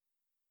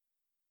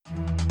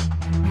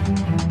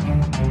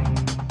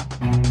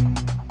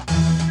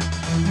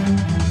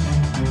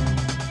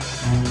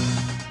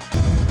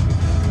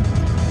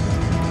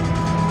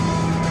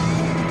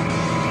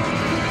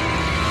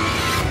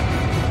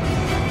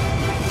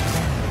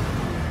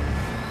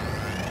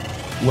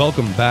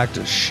Welcome back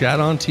to Shat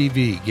on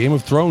TV, Game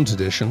of Thrones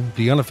edition,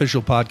 the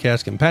unofficial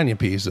podcast companion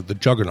piece of the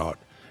Juggernaut,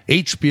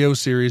 HBO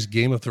series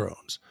Game of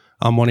Thrones.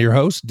 I'm one of your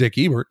hosts, Dick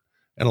Ebert,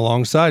 and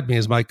alongside me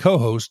is my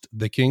co-host,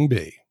 the King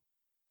B.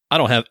 I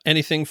don't have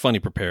anything funny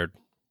prepared.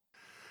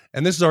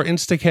 And this is our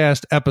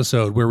Instacast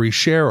episode where we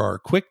share our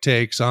quick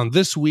takes on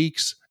this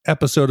week's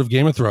episode of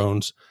Game of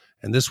Thrones.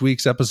 And this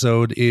week's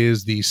episode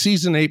is the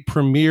Season 8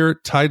 premiere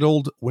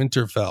titled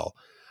Winterfell.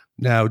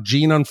 Now,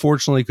 Gene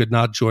unfortunately could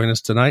not join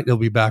us tonight. He'll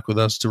be back with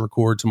us to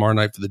record tomorrow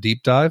night for the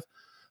deep dive.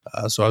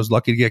 So I was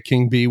lucky to get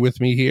King B with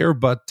me here.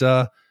 But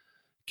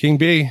King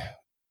B,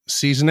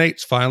 Season 8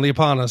 is finally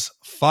upon us.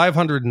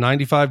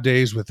 595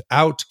 days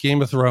without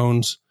Game of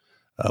Thrones.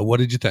 What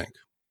did you think?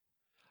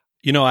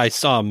 You know, I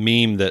saw a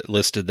meme that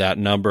listed that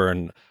number,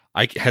 and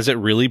has it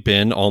really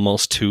been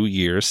almost 2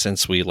 years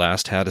since we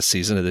last had a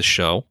season of this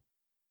show?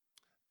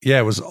 Yeah,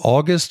 it was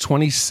August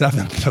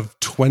 27th of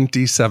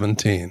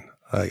 2017.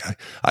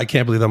 I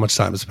can't believe how much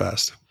time has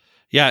passed.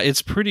 Yeah,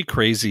 it's pretty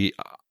crazy.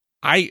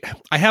 I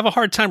have a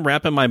hard time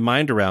wrapping my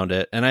mind around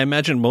it, and I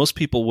imagine most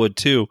people would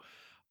too.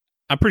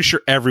 I'm pretty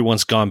sure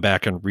everyone's gone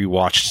back and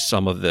rewatched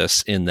some of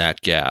this in that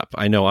gap.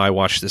 I know I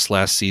watched this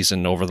last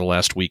season over the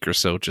last week or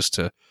so just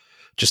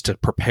to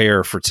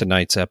prepare for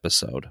tonight's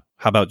episode.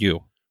 How about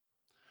you?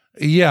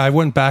 Yeah, I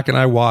went back and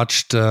I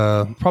watched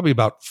probably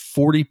about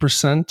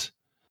 40%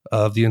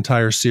 of the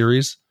entire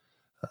series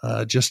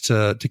just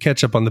to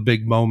catch up on the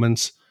big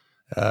moments.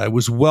 It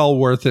was well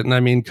worth it. And I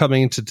mean,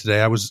 coming into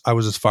today, I was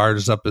as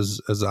fired up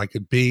as I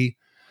could be.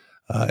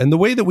 And the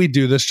way that we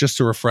do this, just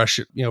to refresh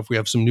it, if we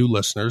have some new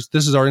listeners,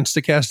 this is our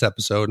Instacast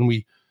episode. And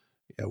we,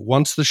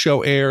 once the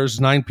show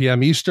airs 9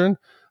 p.m. Eastern,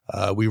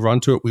 we run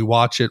to it, we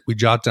watch it, we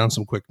jot down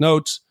some quick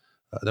notes.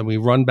 Then we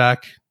run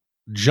back,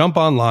 jump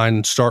online,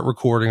 and start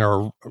recording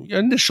our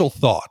initial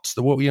thoughts,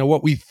 what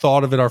we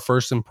thought of it, our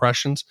first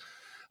impressions.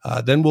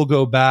 Then we'll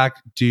go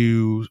back,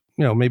 do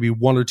maybe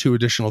one or two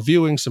additional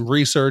viewings, some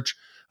research.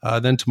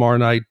 Then tomorrow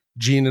night,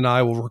 Gene and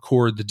I will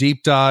record the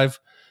deep dive.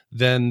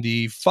 Then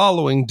the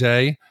following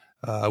day,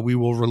 we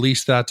will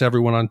release that to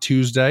everyone on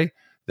Tuesday.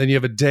 Then you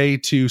have a day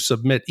to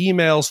submit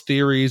emails,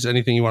 theories,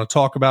 anything you want to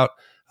talk about.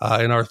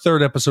 And our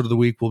third episode of the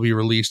week will be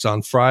released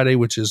on Friday,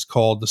 which is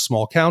called The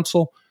Small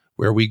Council,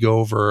 where we go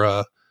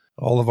over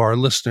all of our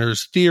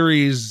listeners'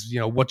 theories,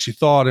 what you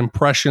thought,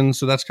 impressions.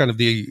 So that's kind of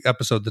the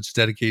episode that's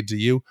dedicated to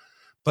you.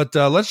 But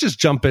let's just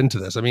jump into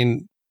this. I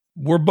mean,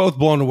 we're both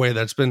blown away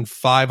that it's been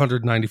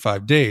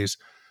 595 days.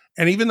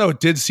 And even though it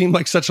did seem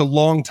like such a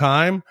long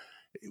time,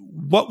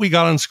 what we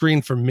got on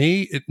screen for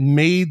me, it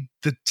made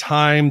the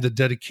time, the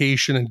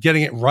dedication, and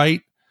getting it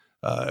right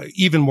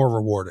even more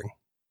rewarding.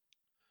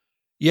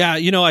 Yeah,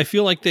 I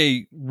feel like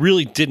they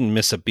really didn't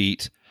miss a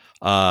beat.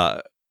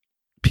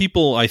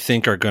 People, I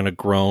think, are going to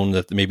groan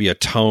that maybe a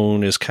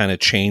tone is kind of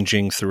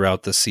changing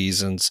throughout the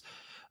seasons.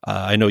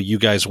 I know you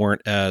guys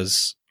weren't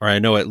or I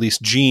know at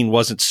least Gene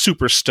wasn't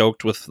super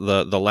stoked with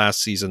the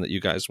last season that you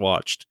guys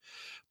watched.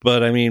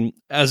 But I mean,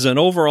 as an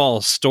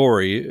overall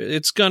story,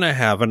 it's going to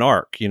have an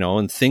arc,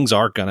 and things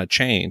are going to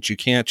change. You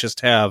can't just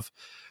have,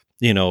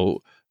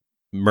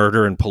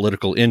 murder and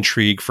political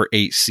intrigue for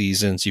 8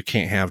 seasons. You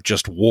can't have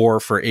just war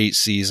for 8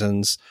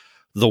 seasons.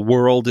 The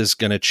world is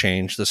going to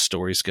change. The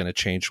story's going to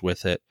change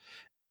with it.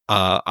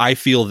 I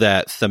feel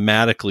that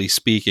thematically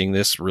speaking,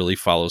 this really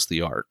follows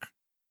the arc.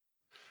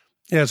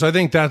 Yeah, so I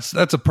think that's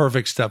a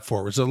perfect step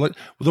forward. So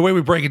the way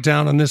we break it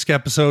down on this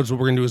episode is what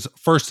we're going to do is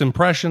first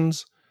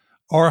impressions,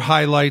 our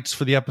highlights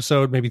for the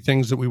episode, maybe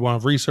things that we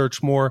want to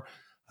research more,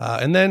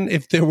 and then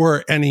if there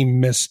were any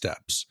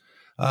missteps.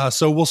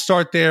 So we'll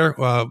start there.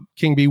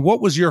 King B, what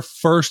was your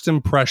first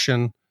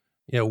impression,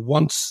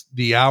 once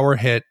the hour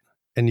hit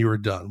and you were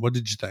done? What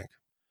did you think?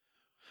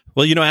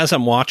 Well, as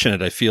I'm watching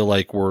it, I feel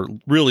like we're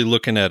really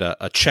looking at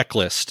a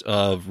checklist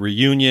of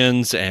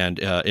reunions and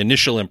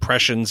initial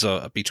impressions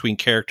between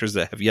characters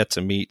that have yet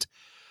to meet.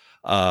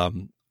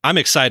 I'm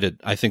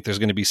excited. I think there's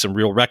going to be some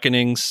real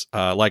reckonings.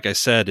 Like I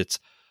said, it's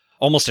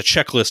almost a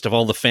checklist of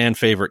all the fan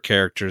favorite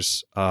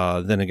characters.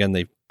 Then again,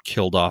 they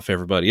killed off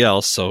everybody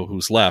else, so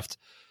who's left?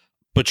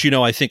 But,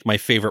 I think my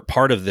favorite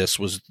part of this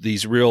was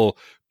these real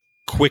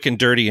quick and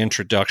dirty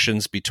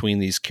introductions between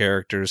these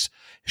characters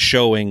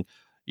showing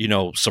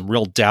some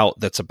real doubt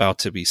that's about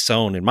to be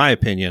sown, in my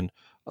opinion,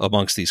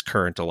 amongst these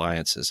current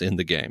alliances in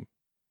the game.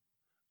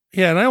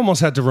 Yeah, and I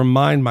almost had to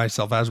remind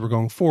myself as we're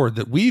going forward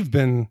that we've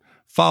been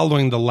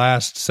following the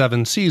last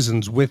 7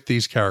 seasons with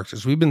these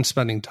characters. We've been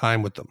spending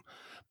time with them.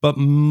 But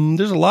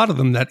there's a lot of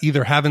them that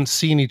either haven't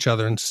seen each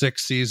other in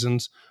 6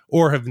 seasons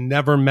or have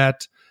never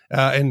met,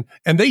 and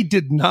they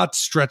did not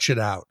stretch it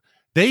out.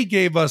 They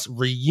gave us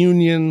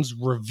reunions,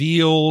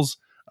 reveals,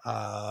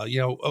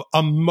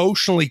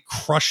 emotionally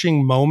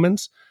crushing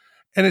moments.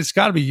 And it's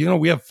got to be,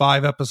 we have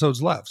 5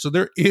 episodes left. So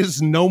there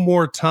is no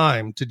more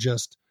time to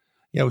just,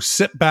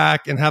 sit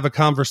back and have a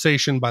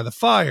conversation by the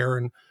fire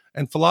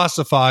and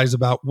philosophize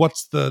about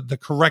what's the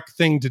correct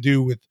thing to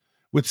do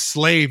with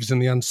slaves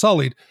and the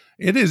Unsullied.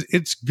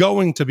 It's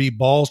going to be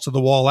balls to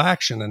the wall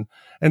action.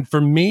 And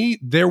for me,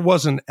 there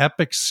was an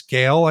epic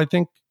scale, I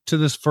think, to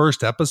this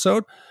first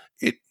episode,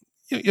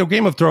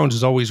 Game of Thrones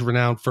is always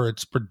renowned for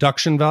its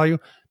production value,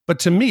 but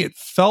to me, it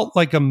felt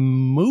like a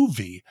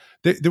movie.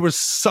 There was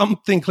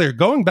something clear.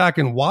 Going back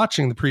and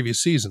watching the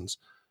previous seasons,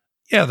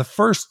 the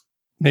first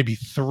maybe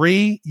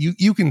 3,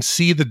 you can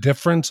see the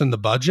difference in the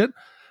budget.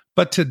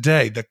 But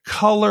today, the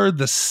color,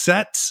 the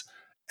sets,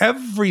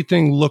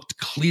 everything looked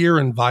clear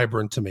and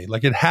vibrant to me,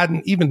 like it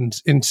hadn't even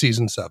in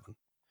season 7.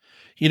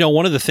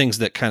 One of the things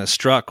that kind of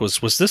struck was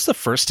this the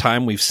first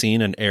time we've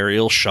seen an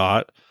aerial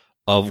shot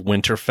of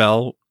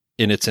Winterfell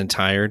in its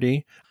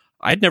entirety?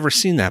 I'd never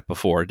seen that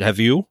before. Have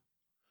you?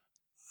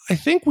 I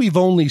think we've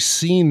only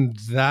seen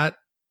that,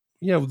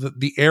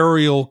 the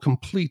aerial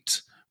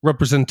complete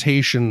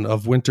representation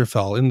of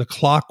Winterfell in the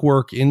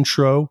clockwork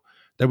intro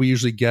that we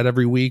usually get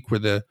every week, where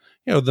the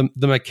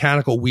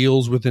mechanical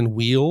wheels within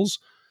wheels.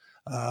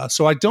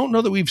 So I don't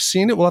know that we've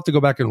seen it. We'll have to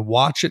go back and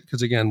watch it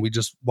because, again, we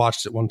just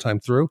watched it one time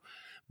through.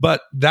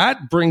 But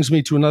that brings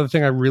me to another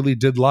thing I really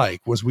did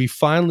like, was we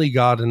finally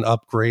got an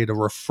upgrade, a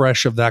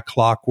refresh of that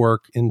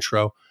clockwork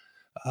intro.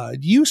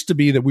 It used to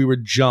be that we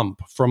would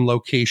jump from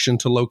location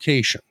to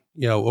location,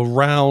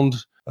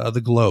 around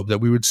the globe, that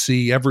we would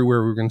see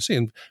everywhere we were going to see.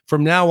 And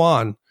from now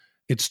on,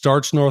 it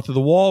starts north of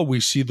the wall. We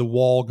see the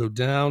wall go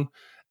down,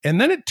 and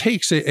then it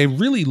takes a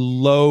really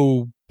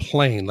low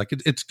plane, like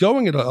it's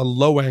going at a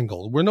low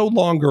angle. We're no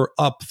longer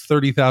up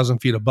 30,000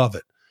 feet above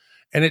it.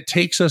 And it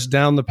takes us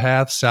down the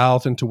path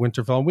south into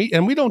Winterfell.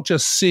 And we don't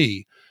just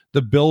see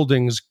the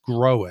buildings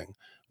growing.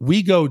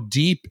 We go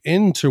deep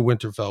into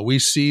Winterfell. We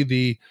see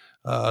the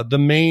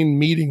main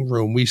meeting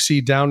room. We see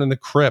down in the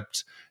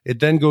crypt. It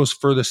then goes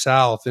further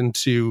south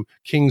into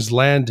King's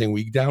Landing.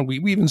 We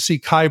even see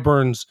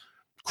Qyburn's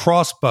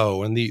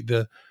crossbow and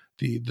the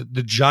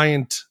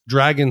giant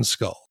dragon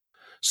skull.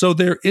 So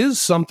there is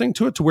something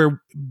to it, to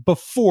where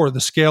before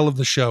the scale of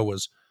the show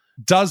was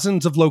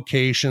dozens of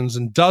locations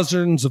and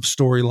dozens of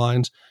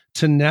storylines,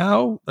 to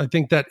now I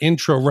think that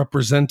intro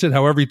represented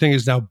how everything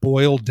is now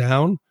boiled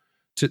down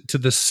to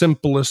the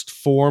simplest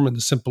form and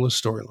the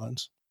simplest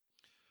storylines.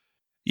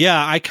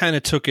 Yeah, I kind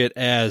of took it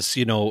as,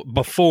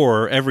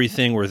 before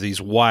everything were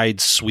these wide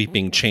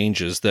sweeping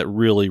changes that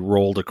really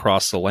rolled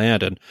across the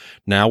land. And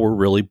now we're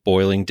really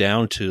boiling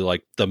down to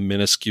like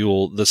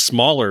the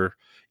smaller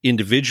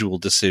individual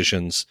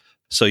decisions.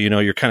 So,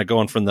 you're kind of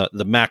going from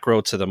the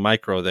macro to the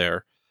micro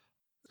there.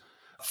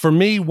 For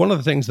me, one of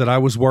the things that I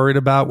was worried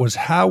about was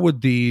how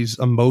would these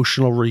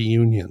emotional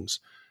reunions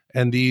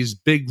and these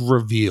big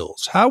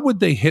reveals, how would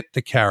they hit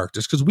the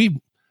characters? Because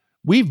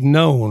we've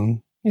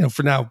known,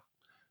 for now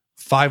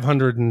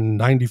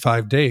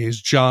 595 days,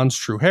 Jon's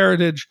true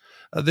heritage.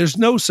 There's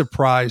no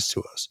surprise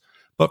to us.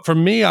 But for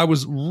me, I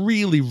was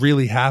really,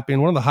 really happy.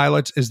 And one of the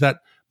highlights is that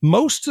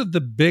most of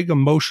the big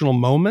emotional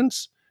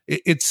moments,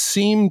 it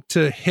seemed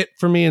to hit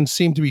for me and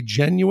seemed to be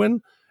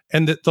genuine.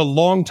 And that the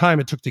long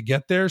time it took to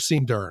get there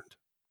seemed earned.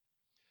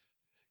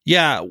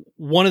 Yeah,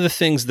 one of the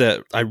things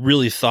that I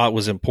really thought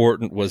was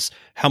important was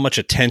how much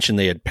attention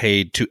they had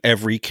paid to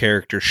every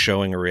character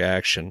showing a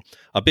reaction.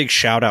 A big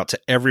shout out to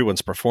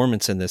everyone's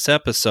performance in this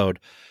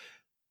episode.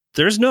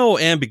 There's no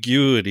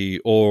ambiguity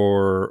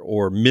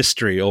or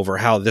mystery over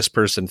how this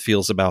person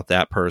feels about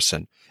that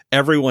person.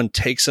 Everyone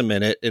takes a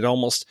minute. It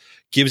almost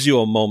gives you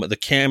a moment. The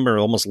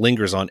camera almost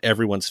lingers on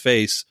everyone's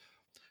face.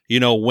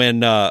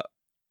 When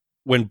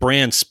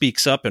Bran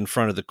speaks up in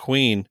front of the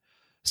Queen,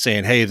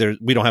 saying, hey,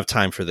 we don't have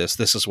time for this.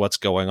 This is what's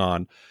going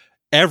on.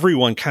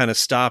 Everyone kind of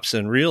stops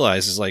and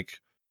realizes, like,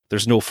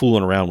 there's no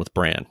fooling around with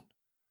Bran.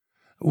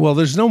 Well,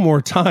 there's no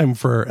more time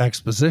for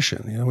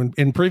exposition.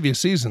 In previous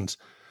seasons,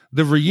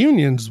 the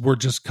reunions were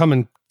just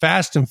coming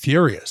fast and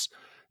furious.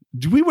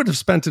 We would have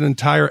spent an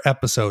entire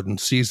episode in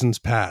seasons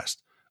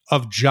past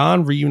of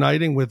Jon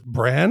reuniting with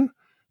Bran.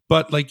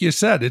 But like you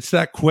said, it's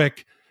that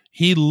quick.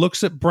 He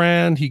looks at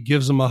Bran. He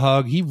gives him a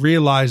hug. He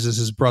realizes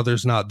his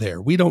brother's not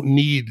there. We don't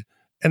need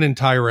an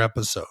entire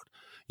episode.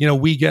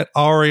 We get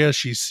Arya.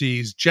 She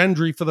sees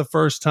Gendry for the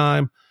first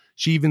time.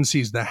 She even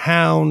sees the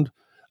Hound.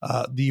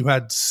 You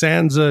had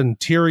Sansa and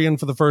Tyrion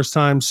for the first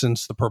time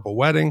since the Purple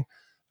Wedding.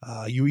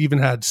 You even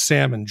had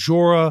Sam and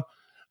Jorah.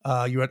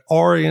 You had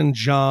Arya and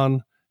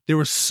Jon. There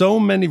were so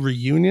many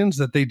reunions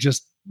that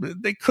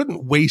they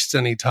couldn't waste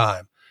any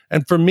time.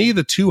 And for me,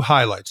 the two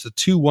highlights, the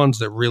two ones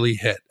that really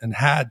hit and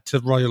had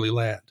to royally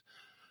land,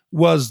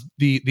 was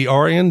the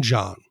Arya and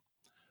Jon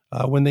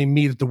when they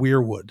meet at the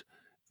Weirwood.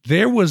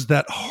 There was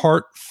that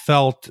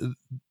heartfelt,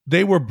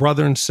 they were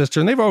brother and sister,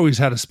 and they've always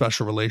had a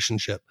special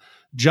relationship.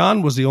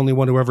 Jon was the only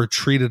one who ever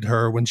treated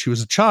her when she was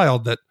a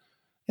child that,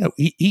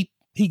 he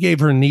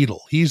gave her a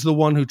needle. He's the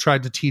one who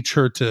tried to teach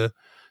her to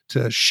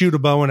shoot a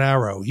bow and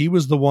arrow. He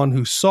was the one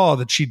who saw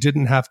that she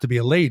didn't have to be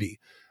a lady.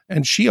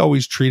 And she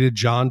always treated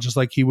Jon just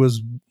like he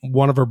was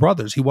one of her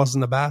brothers. He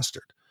wasn't a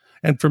bastard.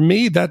 And for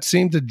me, that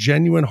seemed a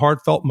genuine,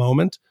 heartfelt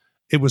moment.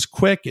 It was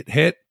quick, it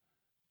hit,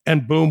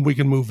 and boom, we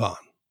can move on.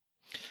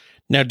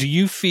 Now, do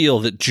you feel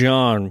that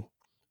Jon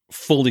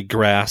fully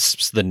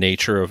grasps the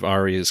nature of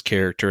Arya's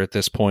character at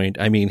this point?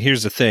 I mean,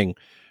 here's the thing.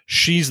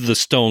 She's the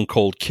stone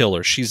cold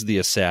killer. She's the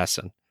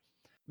assassin.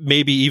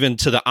 maybe even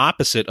to the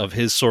opposite of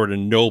his sort of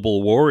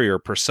noble warrior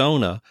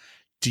persona.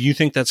 Do you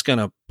think that's going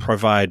to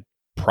provide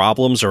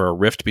problems or a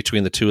rift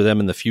between the two of them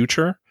in the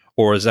future?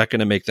 Or is that going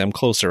to make them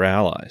closer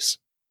allies?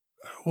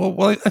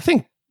 Well, I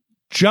think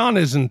Jon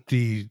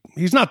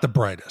he's not the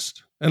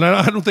brightest. And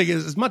I don't think,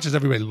 as much as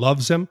everybody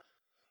loves him,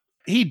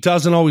 he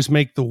doesn't always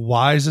make the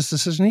wisest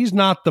decision. He's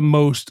not the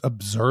most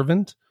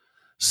observant.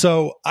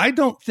 So I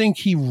don't think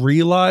he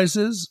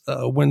realizes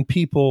when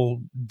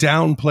people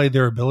downplay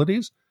their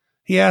abilities.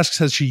 He asks,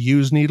 has she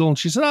used Needle? And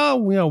she said,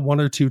 one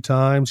or two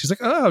times. He's like,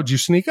 did you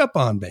sneak up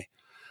on me?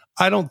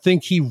 I don't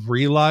think he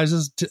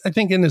realizes. I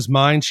think in his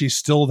mind, she's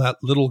still that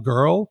little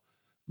girl.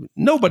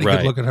 Nobody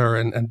could look at her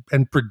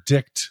and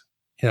predict,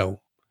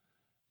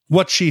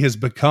 what she has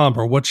become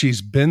or what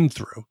she's been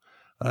through.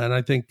 And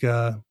I think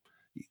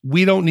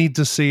we don't need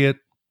to see it.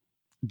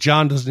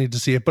 Jon doesn't need to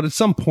see it. But at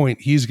some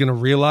point, he's going to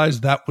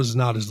realize that was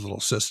not his little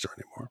sister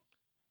anymore.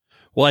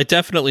 Well, I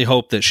definitely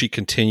hope that she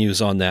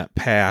continues on that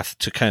path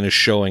to kind of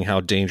showing how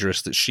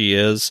dangerous that she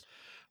is,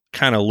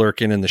 kind of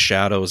lurking in the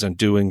shadows and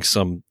doing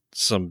some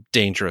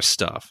dangerous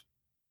stuff.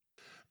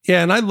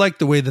 Yeah, and I like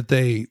the way that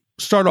they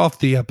start off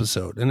the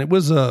episode. And it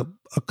was a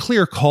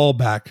clear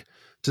callback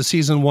to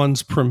season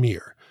 1's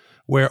premiere,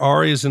 where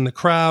Arya's in the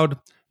crowd.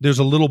 There's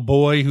a little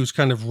boy who's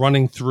kind of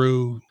running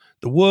through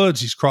the woods.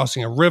 He's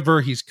crossing a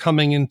river. He's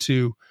coming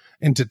into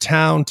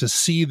town to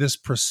see this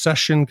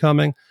procession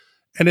coming.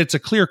 And it's a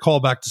clear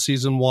callback to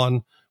season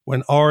 1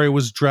 when Arya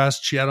was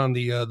dressed. She had on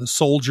the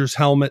soldier's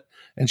helmet,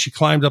 and she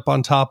climbed up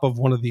on top of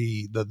one of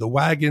the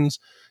wagons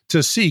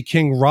to see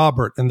King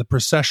Robert and the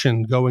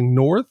procession going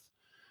north,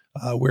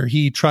 where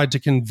he tried to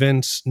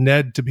convince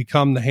Ned to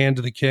become the Hand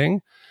of the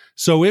King.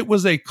 So it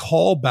was a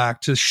callback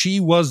to she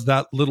was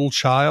that little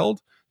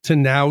child to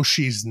now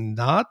she's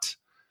not.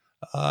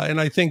 And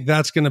I think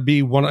that's going to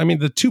be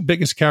the two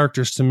biggest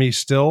characters to me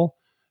still.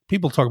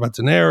 People talk about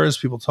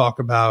Daenerys. People talk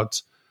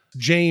about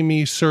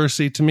Jaime,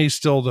 Cersei. To me,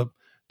 still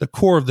the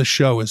core of the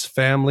show is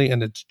family,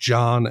 and it's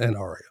Jon and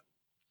Arya.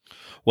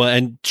 Well,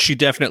 and she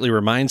definitely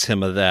reminds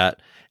him of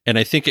that. And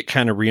I think it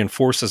kind of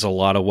reinforces a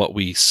lot of what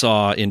we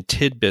saw in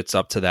tidbits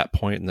up to that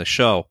point in the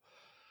show.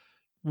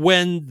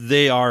 When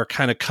they are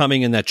kind of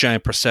coming in that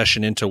giant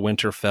procession into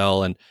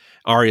Winterfell, and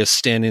Arya's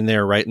standing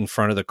there right in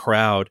front of the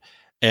crowd,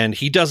 and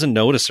he doesn't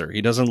notice her.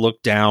 He doesn't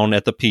look down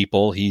at the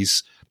people.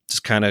 He's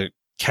just kind of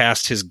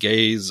cast his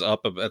gaze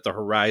up at the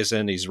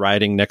horizon. He's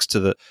riding next to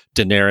the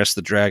Daenerys,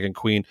 the Dragon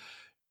Queen.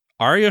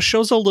 Arya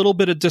shows a little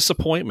bit of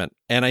disappointment.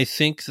 And I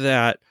think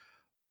that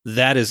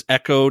is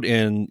echoed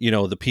in,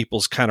 the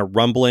people's kind of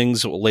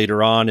rumblings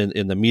later on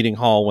in the meeting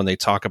hall when they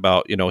talk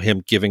about,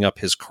 him giving up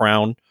his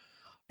crown.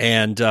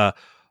 And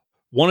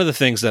one of the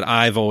things that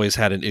I've always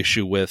had an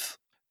issue with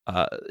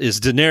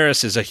is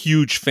Daenerys is a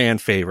huge fan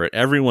favorite.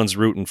 Everyone's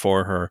rooting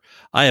for her.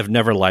 I have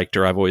never liked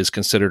her. I've always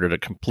considered her a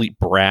complete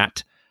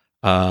brat.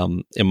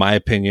 In my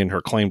opinion,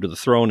 her claim to the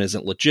throne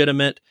isn't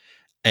legitimate.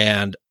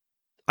 And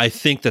I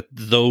think that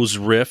those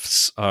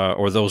rifts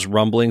or those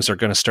rumblings are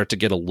going to start to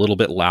get a little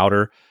bit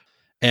louder.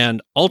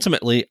 And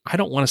ultimately, I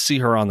don't want to see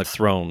her on the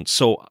throne.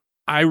 So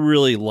I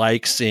really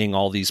like seeing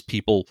all these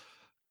people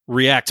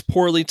react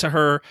poorly to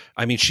her.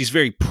 I mean, she's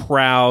very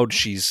proud.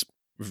 She's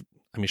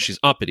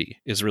uppity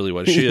is really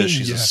what she is.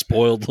 She's a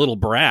spoiled little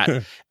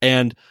brat.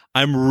 And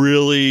I'm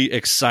really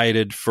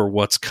excited for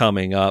what's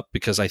coming up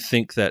because I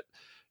think that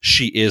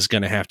she is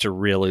going to have to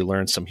really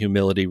learn some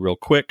humility real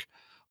quick.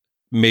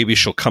 Maybe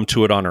she'll come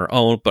to it on her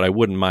own, but I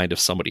wouldn't mind if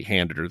somebody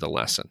handed her the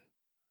lesson.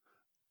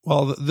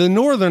 Well, the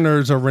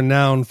Northerners are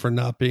renowned for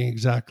not being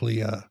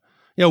exactly,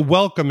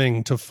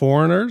 welcoming to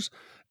foreigners.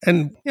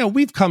 And,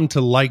 we've come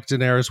to like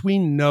Daenerys. We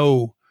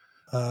know,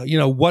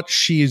 what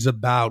she's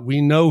about.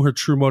 We know her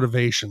true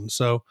motivation.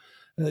 So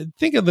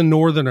think of the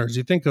Northerners.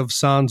 You think of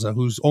Sansa,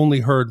 who's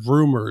only heard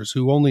rumors,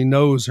 who only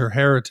knows her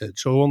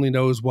heritage, who only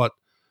knows what,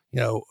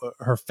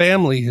 her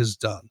family has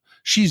done.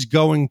 She's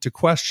going to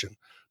question.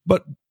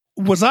 But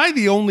was I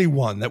the only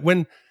one that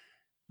when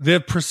the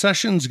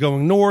procession's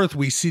going north,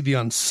 we see the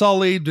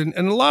Unsullied, and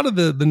a lot of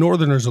the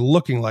Northerners are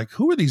looking like,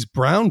 who are these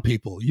brown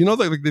people?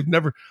 They've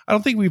never, I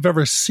don't think we've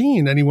ever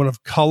seen anyone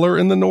of color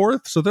in the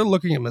North. So they're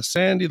looking at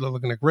Missandei, they're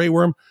looking at Grey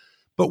Worm.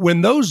 But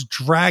when those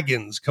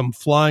dragons come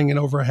flying in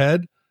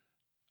overhead,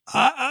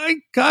 I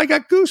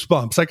got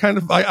goosebumps.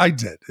 I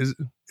did.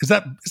 Is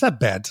that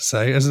bad to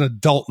say as an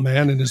adult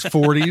man in his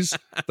 40s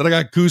that I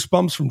got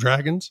goosebumps from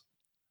dragons?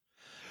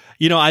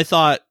 I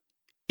thought,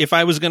 if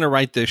I was going to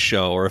write this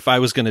show or if I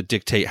was going to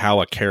dictate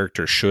how a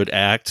character should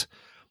act,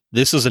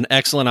 this is an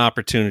excellent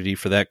opportunity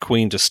for that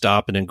queen to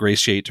stop and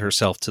ingratiate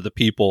herself to the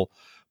people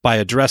by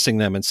addressing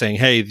them and saying,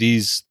 hey,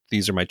 these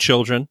are my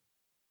children.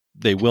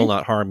 They will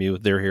not harm you.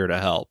 They're here to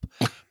help.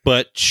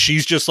 But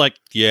she's just like,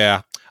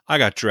 yeah, I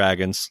got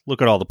dragons.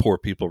 Look at all the poor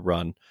people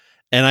run.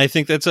 And I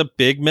think that's a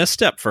big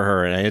misstep for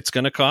her, and it's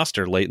going to cost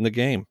her late in the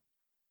game.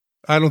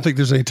 I don't think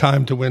there's any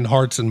time to win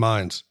hearts and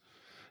minds.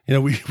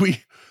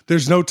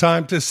 There's no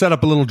time to set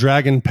up a little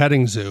dragon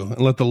petting zoo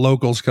and let the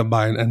locals come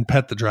by and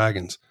pet the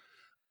dragons.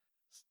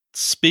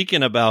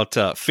 Speaking about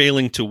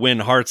failing to win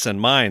hearts and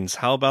minds,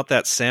 how about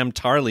that Sam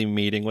Tarly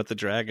meeting with the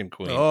Dragon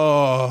Queen?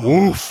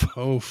 Oh,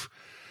 oof.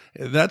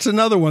 That's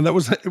another one.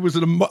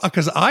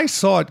 Because I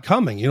saw it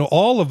coming.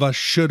 All of us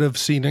should have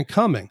seen it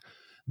coming.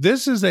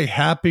 This is a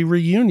happy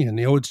reunion.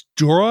 It's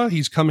Jorah.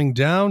 He's coming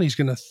down. He's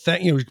going to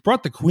thank, he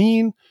brought the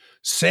queen.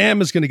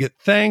 Sam is going to get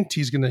thanked.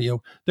 He's going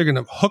to, they're going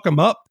to hook him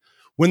up.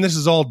 When this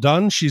is all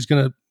done, she's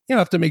going to,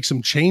 have to make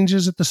some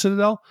changes at the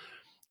Citadel.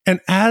 And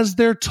as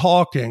they're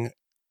talking,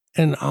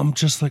 and I'm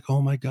just like,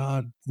 oh my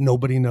God,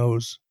 nobody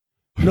knows.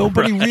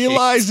 Nobody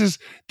realizes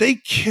they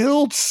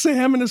killed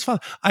Sam and his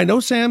father. I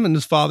know Sam and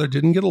his father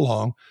didn't get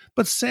along,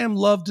 but Sam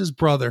loved his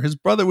brother. His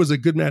brother was a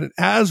good man. And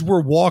as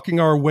we're walking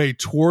our way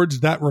towards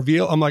that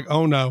reveal, I'm like,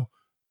 oh no.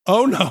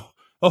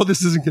 Oh,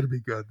 this isn't going to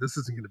be good. This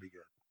isn't going to be good.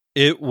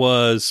 It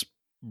was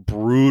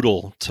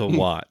brutal to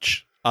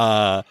watch.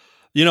 I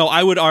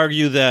would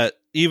argue that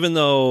even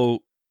though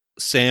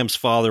Sam's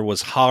father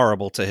was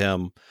horrible to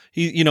him,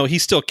 he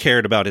still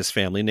cared about his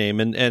family name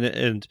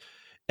and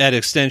at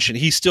extension,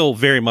 he still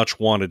very much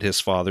wanted his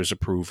father's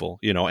approval,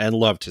 and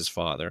loved his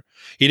father.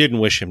 He didn't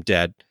wish him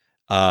dead.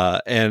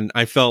 And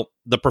I felt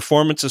the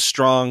performance is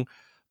strong.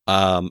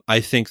 I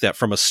think that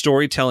from a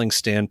storytelling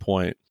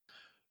standpoint,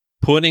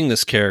 putting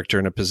this character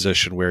in a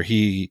position where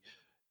he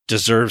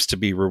deserves to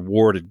be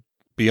rewarded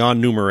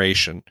beyond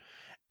numeration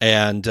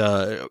and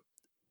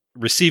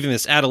receiving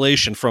this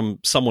adulation from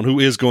someone who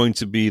is going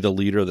to be the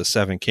leader of the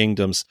Seven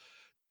Kingdoms,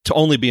 to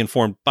only be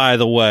informed, by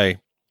the way,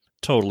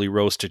 totally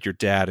roasted your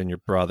dad and your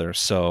brother.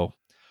 So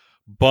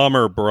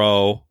bummer,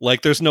 bro.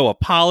 Like, there's no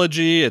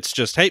apology. It's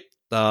just, hey,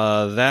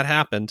 that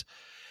happened.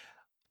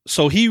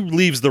 So he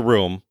leaves the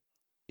room.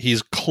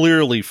 He's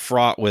clearly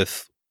fraught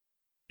with,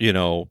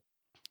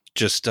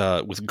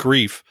 with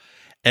grief.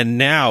 And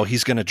now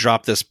he's going to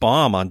drop this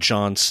bomb on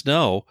Jon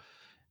Snow.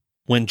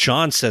 When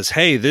Jon says,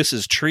 hey, this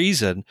is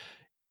treason,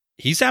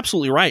 he's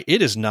absolutely right.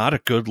 It is not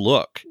a good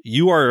look.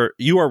 You are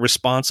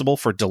responsible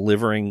for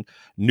delivering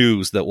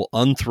news that will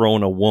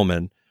unthrone a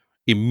woman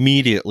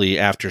immediately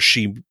after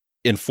she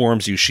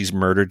informs you she's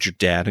murdered your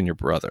dad and your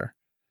brother.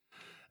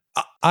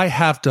 I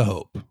have to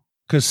hope,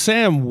 because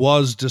Sam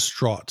was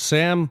distraught.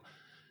 Sam,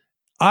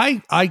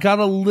 I got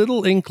a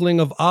little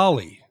inkling of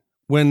Ollie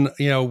when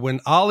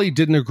Ollie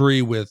didn't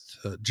agree with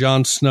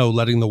Jon Snow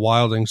letting the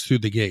wildlings through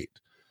the gate.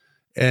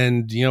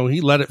 And, he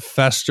let it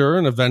fester,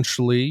 and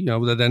eventually,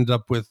 that ended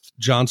up with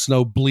Jon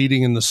Snow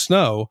bleeding in the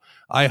snow.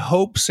 I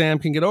hope Sam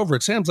can get over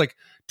it. Sam's like,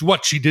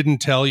 what, she didn't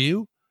tell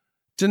you?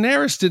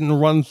 Daenerys didn't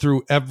run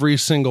through every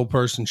single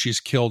person she's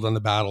killed on the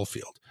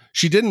battlefield.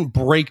 She didn't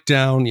break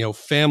down,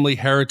 family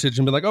heritage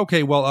and be like,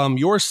 okay, well,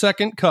 your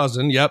second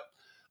cousin, yep,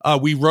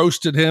 we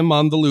roasted him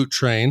on the loot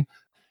train.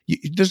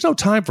 There's no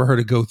time for her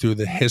to go through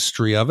the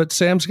history of it.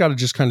 Sam's got to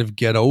just kind of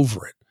get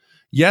over it.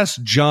 Yes,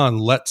 Jon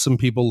let some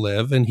people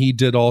live, and he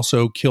did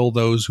also kill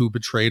those who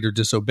betrayed or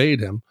disobeyed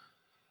him.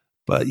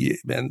 But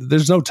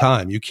there's no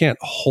time. You can't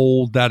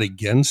hold that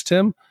against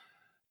him.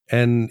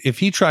 And if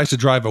he tries to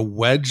drive a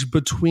wedge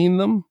between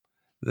them,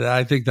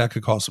 I think that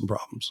could cause some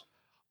problems.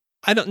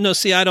 I don't know.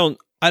 See, I don't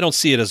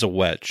see it as a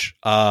wedge.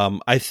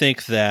 I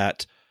think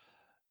that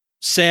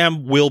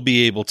Sam will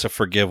be able to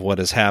forgive what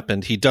has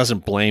happened. He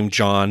doesn't blame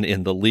Jon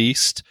in the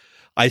least.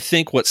 I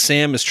think what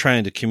Sam is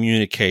trying to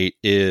communicate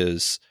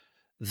is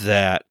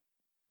that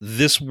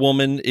this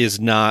woman is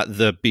not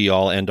the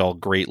be-all, end-all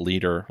great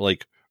leader.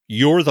 Like,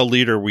 you're the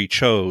leader we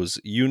chose.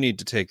 You need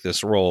to take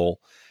this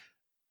role.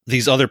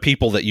 These other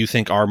people that you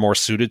think are more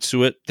suited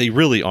to it, they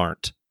really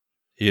aren't.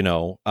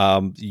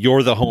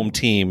 You're the home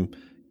team.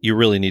 You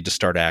really need to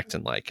start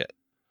acting like it.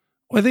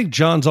 Well, I think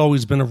Jon's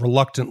always been a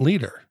reluctant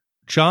leader.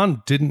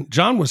 Jon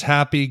was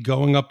happy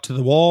going up to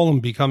the wall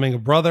and becoming a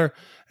brother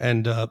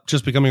and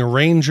just becoming a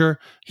ranger.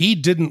 He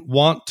didn't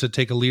want to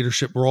take a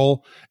leadership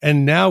role,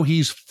 and now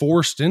he's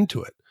forced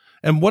into it.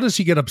 And what does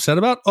he get upset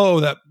about? Oh,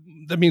 that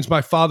means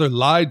my father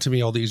lied to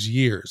me all these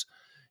years.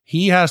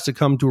 He has to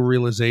come to a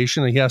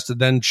realization, and he has to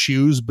then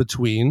choose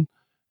between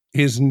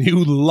his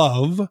new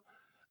love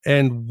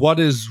and what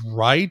is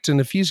right. And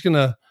if he's going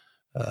to,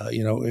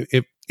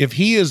 if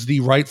he is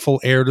the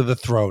rightful heir to the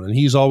throne, and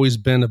he's always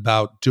been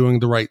about doing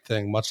the right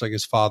thing, much like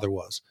his father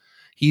was,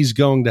 he's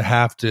going to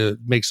have to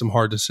make some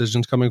hard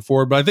decisions coming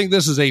forward. But I think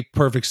this is a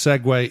perfect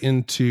segue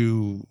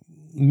into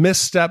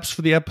missteps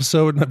for the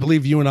episode. And I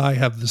believe you and I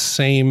have the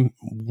same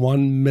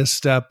one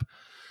misstep.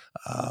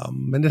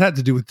 And it had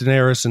to do with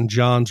Daenerys and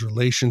Jon's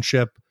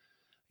relationship.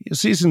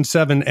 Season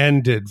 7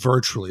 ended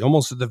virtually,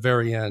 almost at the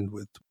very end,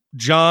 with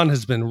Jon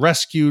has been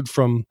rescued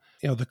from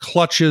the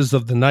clutches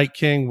of the Night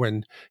King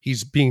when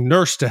he's being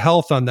nursed to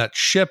health on that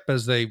ship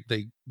as they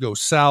go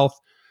south.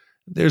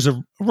 There's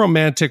a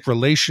romantic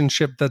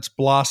relationship that's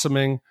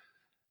blossoming,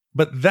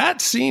 but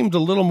that seemed a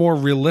little more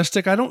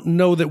realistic. I don't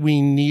know that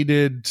we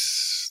needed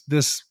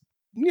this,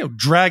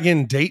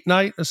 dragon date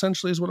night,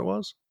 essentially, is what it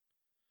was.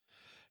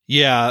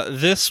 Yeah,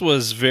 this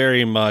was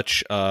very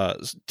much,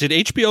 did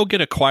HBO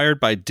get acquired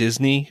by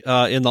Disney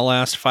in the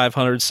last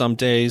 500 some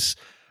days?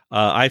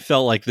 I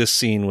felt like this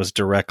scene was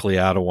directly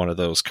out of one of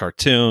those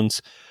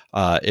cartoons.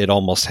 It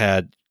almost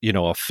had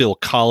a Phil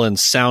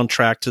Collins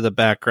soundtrack to the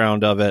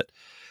background of it.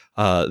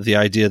 The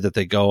idea that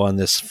they go on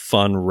this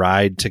fun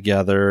ride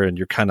together and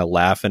you're kind of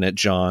laughing at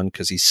Jon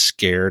because he's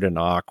scared and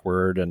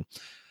awkward. And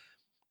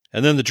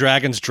then the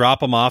dragons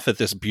drop him off at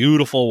this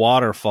beautiful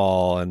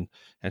waterfall. And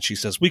she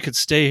says, we could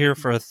stay here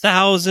for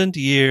 1,000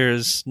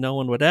 years. No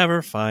one would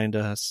ever find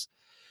us.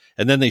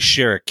 And then they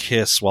share a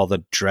kiss while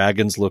the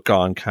dragons look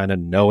on kind of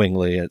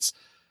knowingly. It's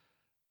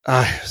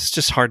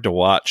just hard to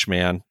watch,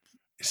 man.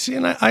 See,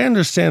 and I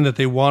understand that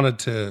they wanted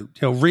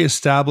to,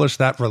 reestablish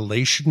that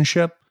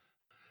relationship,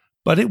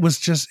 but it was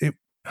just,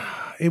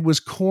 it was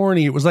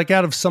corny. It was like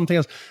out of something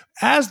else.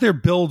 As they're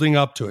building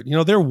up to it,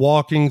 they're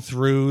walking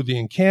through the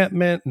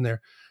encampment and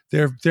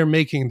they're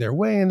making their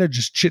way and they're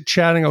just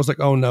chit-chatting. I was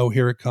like, oh no,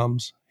 here it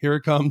comes. Here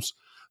it comes.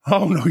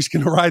 Oh no, he's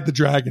going to ride the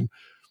dragon.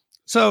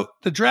 So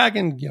the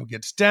dragon,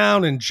 gets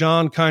down and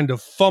Jon kind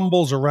of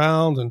fumbles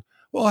around and,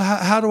 well,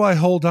 how do I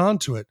hold on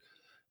to it?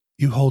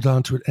 You hold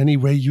on to it any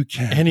way you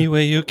can. Any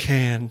way you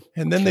can.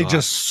 And then they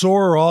just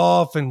soar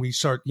off and we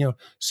start,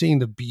 seeing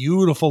the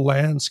beautiful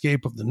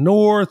landscape of the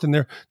north and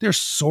they're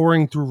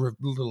soaring through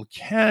little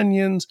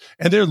canyons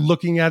and they're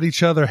looking at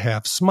each other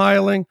half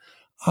smiling.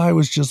 I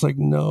was just like,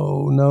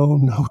 no,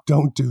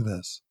 don't do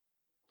this.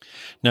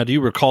 Now, do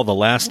you recall the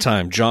last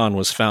time Jon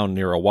was found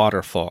near a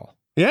waterfall?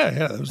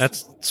 Yeah.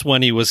 That's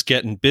when he was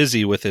getting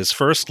busy with his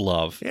first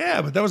love.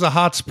 Yeah, but that was a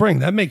hot spring.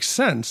 That makes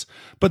sense.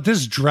 But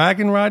this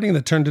dragon riding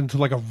that turned into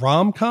like a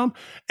rom-com,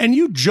 and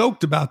you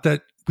joked about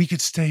that we could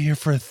stay here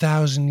for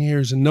 1,000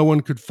 years and no one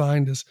could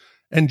find us.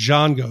 And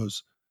Jon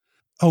goes,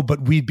 oh,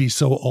 but we'd be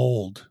so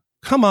old.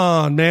 Come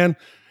on, man.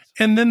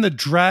 And then the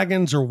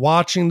dragons are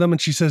watching them and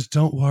she says,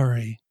 don't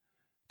worry.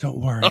 Don't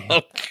worry.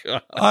 Oh,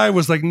 God. I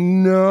was like,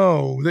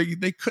 no,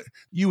 they could.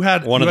 You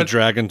had one of the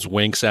dragons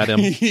winks at him.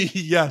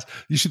 Yes,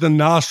 you see the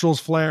nostrils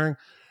flaring.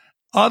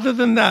 Other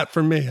than that,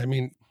 for me, I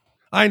mean,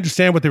 I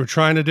understand what they were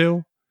trying to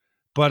do,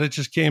 but it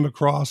just came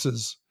across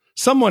as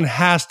someone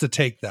has to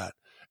take that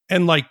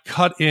and like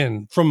cut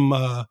in from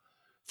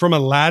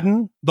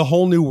Aladdin, the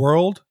whole new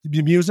world,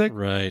 the music.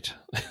 Right.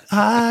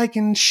 I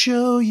can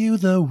show you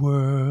the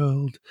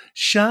world,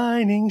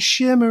 shining,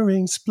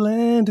 shimmering,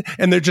 splendid.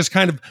 And they're just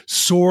kind of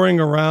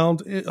soaring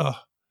around.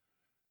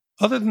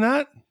 Other than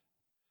that,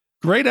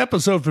 great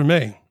episode for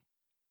me.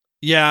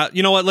 Yeah,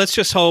 you know what? Let's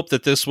just hope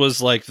that this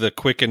was like the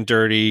quick and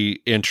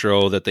dirty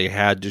intro that they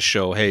had to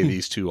show, hey,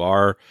 these two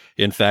are,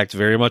 in fact,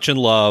 very much in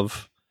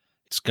love.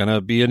 It's going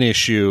to be an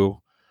issue.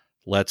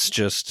 Let's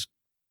just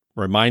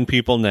remind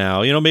people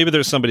now. Maybe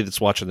there's somebody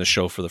that's watching the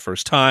show for the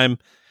first time.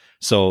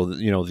 So,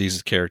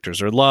 these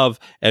characters are in love.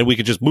 And we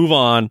could just move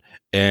on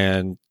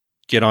and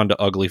get on to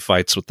ugly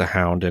fights with the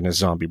Hound and his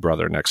zombie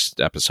brother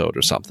next episode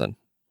or something.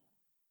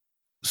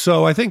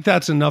 So I think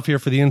that's enough here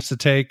for the Insta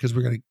Take because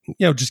we're going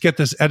to, just get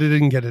this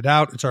edited and get it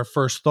out. It's our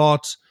first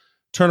thoughts.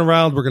 Turn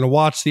around. We're going to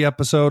watch the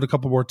episode a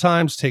couple more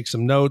times, take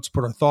some notes,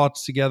 put our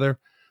thoughts together.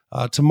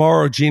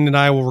 Tomorrow, Gene and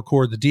I will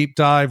record the deep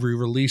dive. We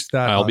release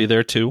that. I'll be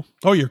there too.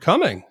 Oh, you're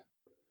coming.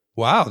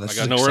 Wow. I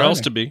got nowhere else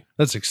to be.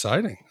 That's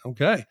exciting.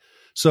 Okay.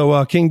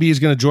 So King B is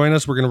going to join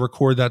us. We're going to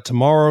record that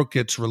tomorrow. It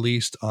gets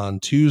released on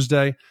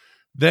Tuesday.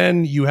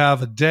 Then you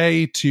have a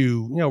day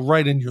to,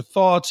 write in your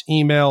thoughts,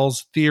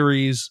 emails,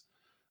 theories.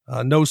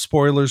 No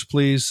spoilers,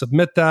 please.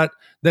 Submit that.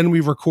 Then we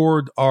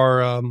record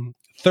our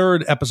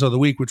third episode of the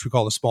week, which we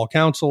call the Small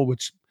Council,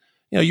 which,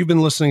 you've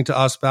been listening to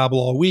us babble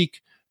all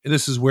week.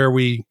 This is where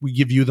we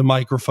give you the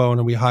microphone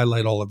and we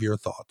highlight all of your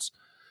thoughts.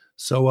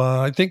 So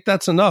I think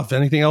that's enough.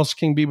 Anything else,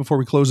 King B, before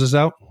we close this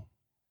out?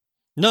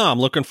 No, I'm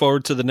looking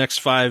forward to the next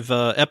 5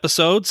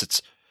 episodes.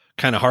 It's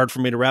kind of hard for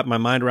me to wrap my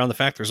mind around the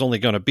fact there's only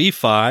going to be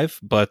 5,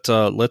 but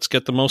let's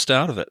get the most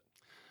out of it.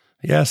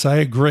 Yes, I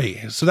agree.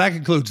 So that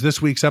concludes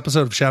this week's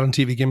episode of Shout on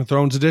TV Game of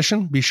Thrones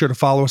edition. Be sure to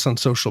follow us on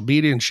social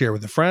media and share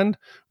with a friend.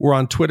 We're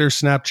on Twitter,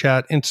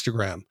 Snapchat,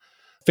 Instagram.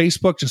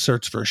 Facebook, just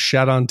search for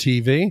Shout on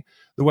TV.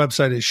 The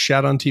website is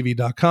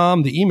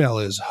shoutontv.com. The email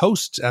is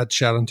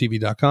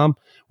hosts@shoutontv.com.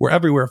 We're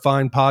everywhere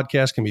fine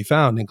podcasts can be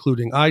found,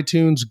 including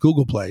iTunes,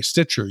 Google Play,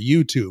 Stitcher,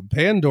 YouTube,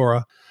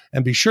 Pandora,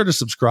 and be sure to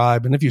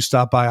subscribe. And if you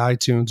stop by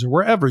iTunes or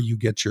wherever you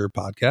get your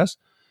podcast,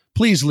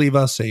 please leave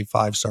us a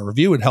 5-star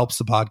review. It helps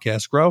the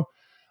podcast grow.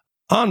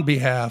 On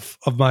behalf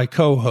of my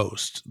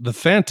co-host, the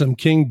Phantom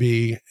King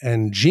B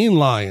and Gene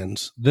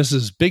Lyons, this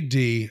is Big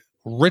D,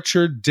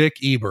 Richard Dick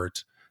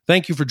Ebert.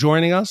 Thank you for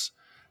joining us,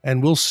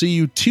 and we'll see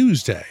you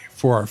Tuesday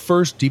for our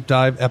first deep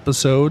dive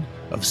episode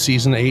of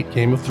Season 8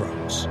 Game of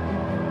Thrones.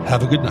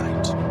 Have a good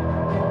night.